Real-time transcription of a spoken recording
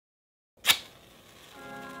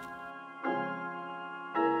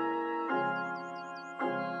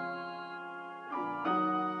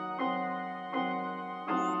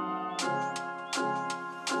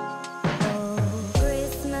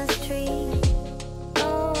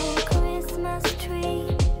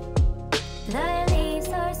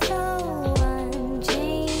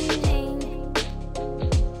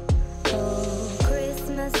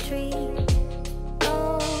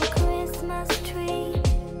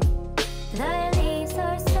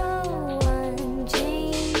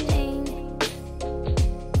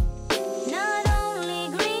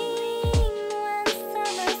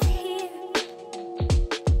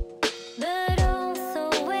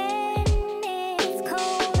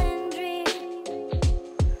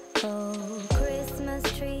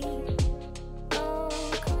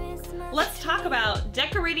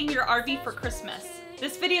decorating your RV for Christmas.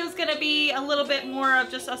 This video is gonna be a little bit more of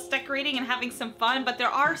just us decorating and having some fun, but there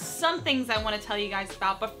are some things I wanna tell you guys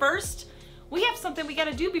about. But first, we have something we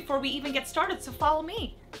gotta do before we even get started, so follow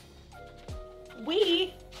me.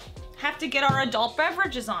 We have to get our adult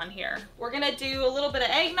beverages on here. We're gonna do a little bit of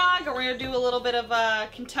eggnog, and we're gonna do a little bit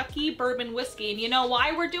of Kentucky bourbon whiskey. And you know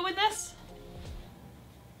why we're doing this?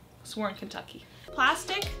 Because we're in Kentucky.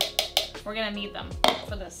 Plastic, we're gonna need them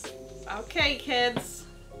for this. Okay, kids.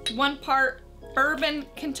 1 part bourbon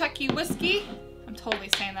Kentucky whiskey. I'm totally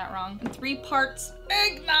saying that wrong. And 3 parts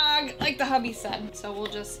eggnog, like the hubby said. So we'll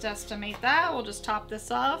just estimate that. We'll just top this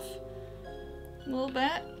off a little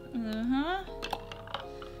bit.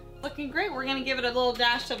 Looking great. We're gonna give it a little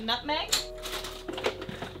dash of nutmeg.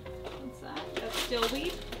 What's that? That's dill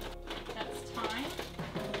weed. That's thyme.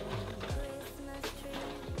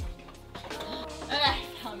 And I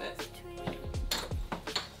found it.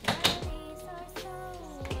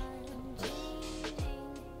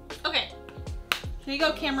 Okay. Here you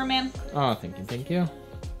go, cameraman. Oh, thank you.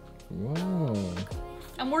 Whoa.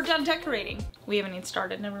 And we're done decorating. We haven't even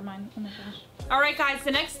started, never mind. Oh my gosh. All right, guys,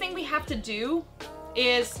 the next thing we have to do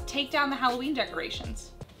is take down the Halloween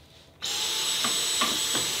decorations.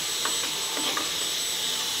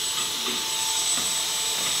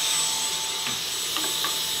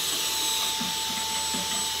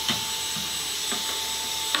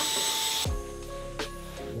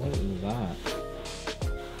 What is that?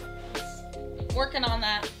 Working on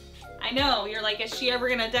that. I know, you're like, is she ever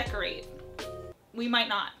gonna decorate? We might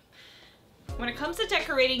not. When it comes to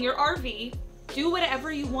decorating your RV, do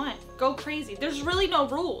whatever you want. Go crazy. There's really no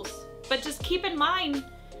rules. But just keep in mind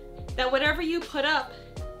that whatever you put up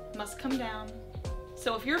must come down.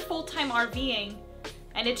 So if you're full-time RVing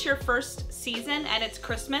and it's your first season and it's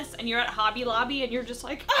Christmas and you're at Hobby Lobby and you're just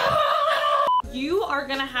like, ah! You are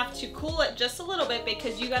gonna have to cool it just a little bit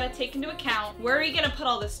because you gotta take into account where are you gonna put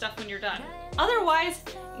all this stuff when you're done. Otherwise,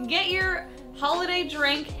 get your holiday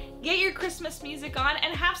drink, get your Christmas music on,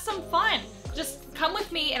 and have some fun. Just come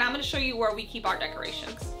with me and I'm gonna show you where we keep our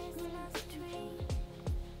decorations.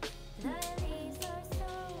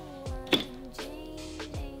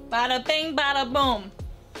 Bada bing, bada boom.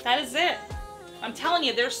 That is it. I'm telling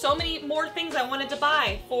you, there's so many more things I wanted to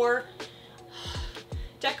buy for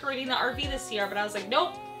decorating the RV this year, but I was like,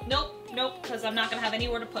 nope, because I'm not gonna have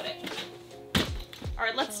anywhere to put it. All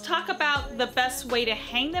right, let's talk about the best way to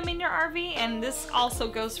hang them in your RV, and this also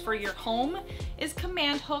goes for your home, is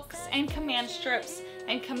command hooks and command strips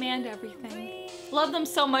and command everything. Love them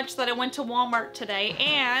so much that I went to Walmart today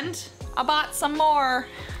and I bought some more.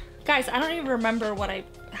 Guys, I don't even remember what I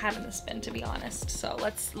had in this bin, to be honest, so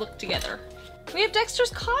let's look together. We have Dexter's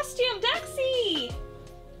costume, Dexy!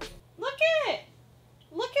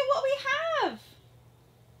 Look at what we have.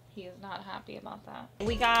 He is not happy about that.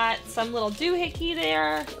 We got some little doohickey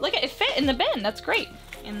there. Look at it, fit in the bin, that's great.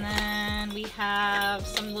 And then we have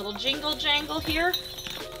some little jingle jangle here.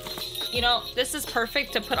 You know, this is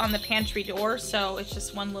perfect to put on the pantry door, so it's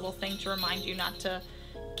just one little thing to remind you not to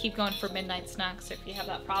keep going for midnight snacks if you have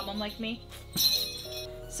that problem like me.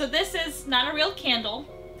 So this is not a real candle.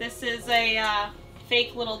 This is a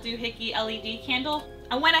fake little doohickey LED candle.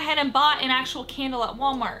 I went ahead and bought an actual candle at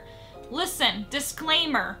Walmart. Listen,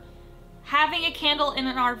 disclaimer, having a candle in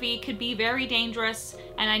an RV could be very dangerous,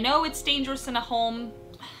 and I know it's dangerous in a home.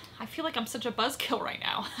 I feel like I'm such a buzzkill right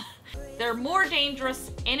now. They're more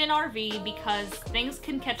dangerous in an RV because things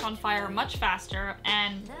can catch on fire much faster,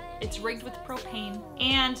 and it's rigged with propane.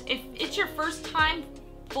 And if it's your first time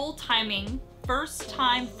full-timing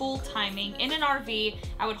in an RV,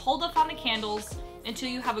 I would hold up on the candles until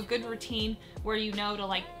you have a good routine where you know to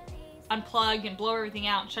like unplug and blow everything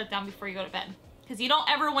out and shut it down before you go to bed. Because you don't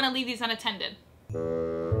ever want to leave these unattended.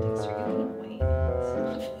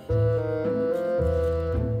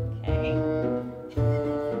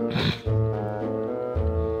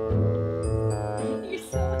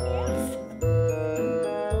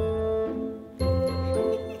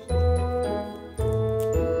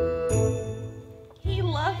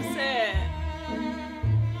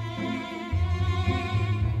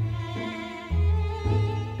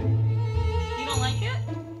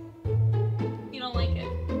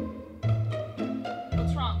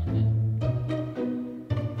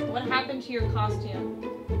 To your costume.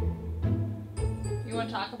 You want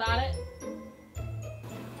to talk about it?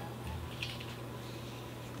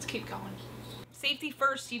 Let's keep going. Safety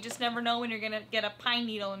first, you just never know when you're gonna get a pine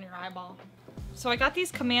needle in your eyeball. So I got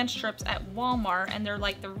these command strips at Walmart, and they're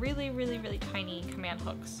like the really tiny command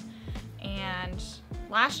hooks. And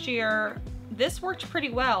last year, this worked pretty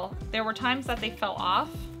well. There were times that they fell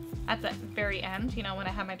off at the very end, you know, when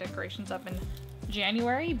I had my decorations up and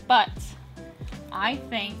January, but I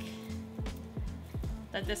think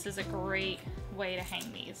that this is a great way to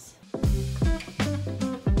hang these.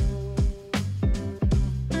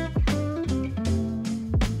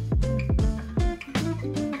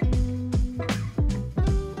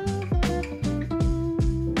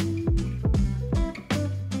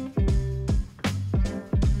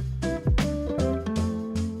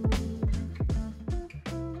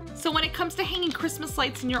 So when it comes to hanging Christmas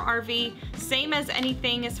lights in your RV, same as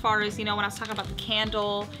anything as far as, you know, when I was talking about the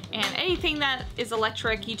candle and anything that is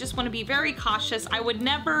electric, you just want to be very cautious. I would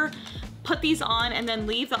never put these on and then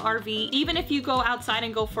leave the RV. Even if you go outside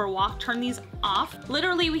and go for a walk, turn these off.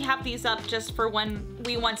 Literally, we have these up just for when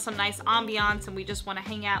we want some nice ambiance and we just want to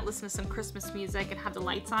hang out, listen to some Christmas music and have the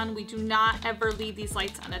lights on. We do not ever leave these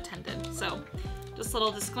lights unattended. So just a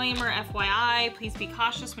little disclaimer, FYI, please be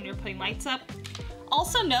cautious when you're putting lights up.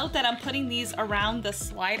 Also note that I'm putting these around the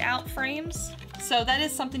slide out frames. So that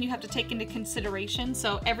is something you have to take into consideration.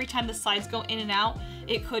 So every time the slides go in and out,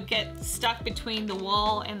 it could get stuck between the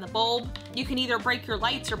wall and the bulb. You can either break your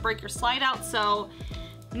lights or break your slide out. So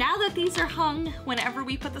now that these are hung, whenever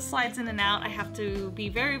we put the slides in and out, I have to be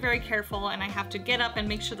very, very careful, and I have to get up and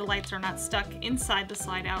make sure the lights are not stuck inside the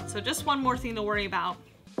slide out. So just one more thing to worry about.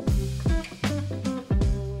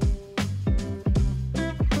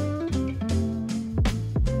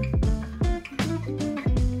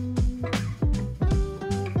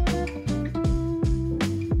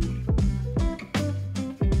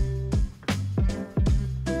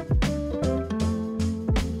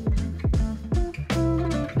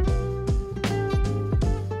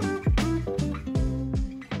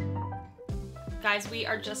 Guys, we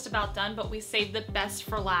are just about done, but we saved the best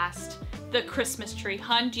for last. The Christmas tree.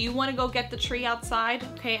 Hun, do you want to go get the tree outside?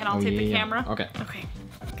 Okay, and I'll take the camera. Okay. Okay.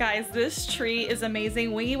 Guys, this tree is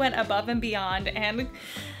amazing. We went above and beyond, and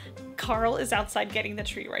Carl is outside getting the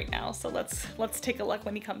tree right now. So let's take a look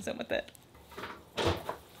when he comes in with it.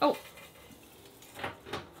 Oh.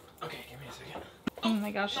 Okay, give me a second. Oh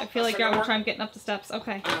my gosh, I feel like you're having time getting up the steps.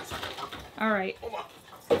 Okay. All right.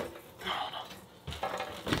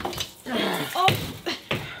 Oh,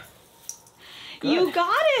 you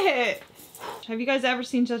got it! Have you guys ever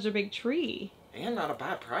seen such a big tree? And not a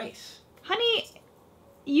bad price. Honey,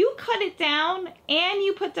 you cut it down and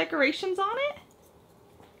you put decorations on it?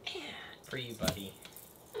 Yeah, for you, buddy.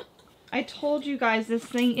 I told you guys this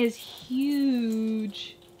thing is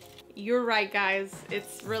huge. You're right, guys.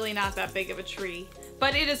 It's really not that big of a tree.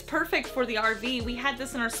 But it is perfect for the RV. We had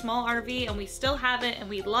this in our small RV and we still have it and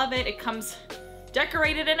we love it. It comes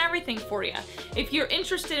decorated and everything for you. If you're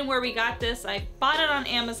interested in where we got this, I bought it on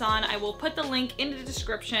Amazon. I will put the link in the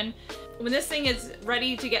description. When this thing is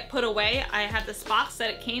ready to get put away, I have this box that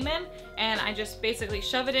it came in and I just basically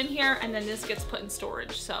shove it in here and then this gets put in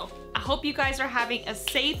storage. So I hope you guys are having a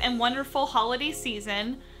safe and wonderful holiday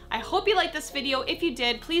season. I hope you liked this video. If you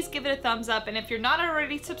did, please give it a thumbs up. And if you're not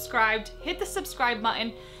already subscribed, hit the subscribe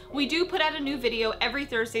button. We do put out a new video every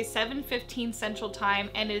Thursday, 7:15 Central Time,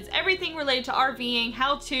 and it is everything related to RVing,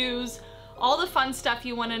 how-tos, all the fun stuff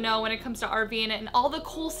you want to know when it comes to RVing and all the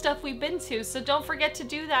cool stuff we've been to. So don't forget to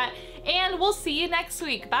do that, and we'll see you next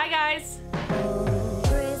week. Bye, guys.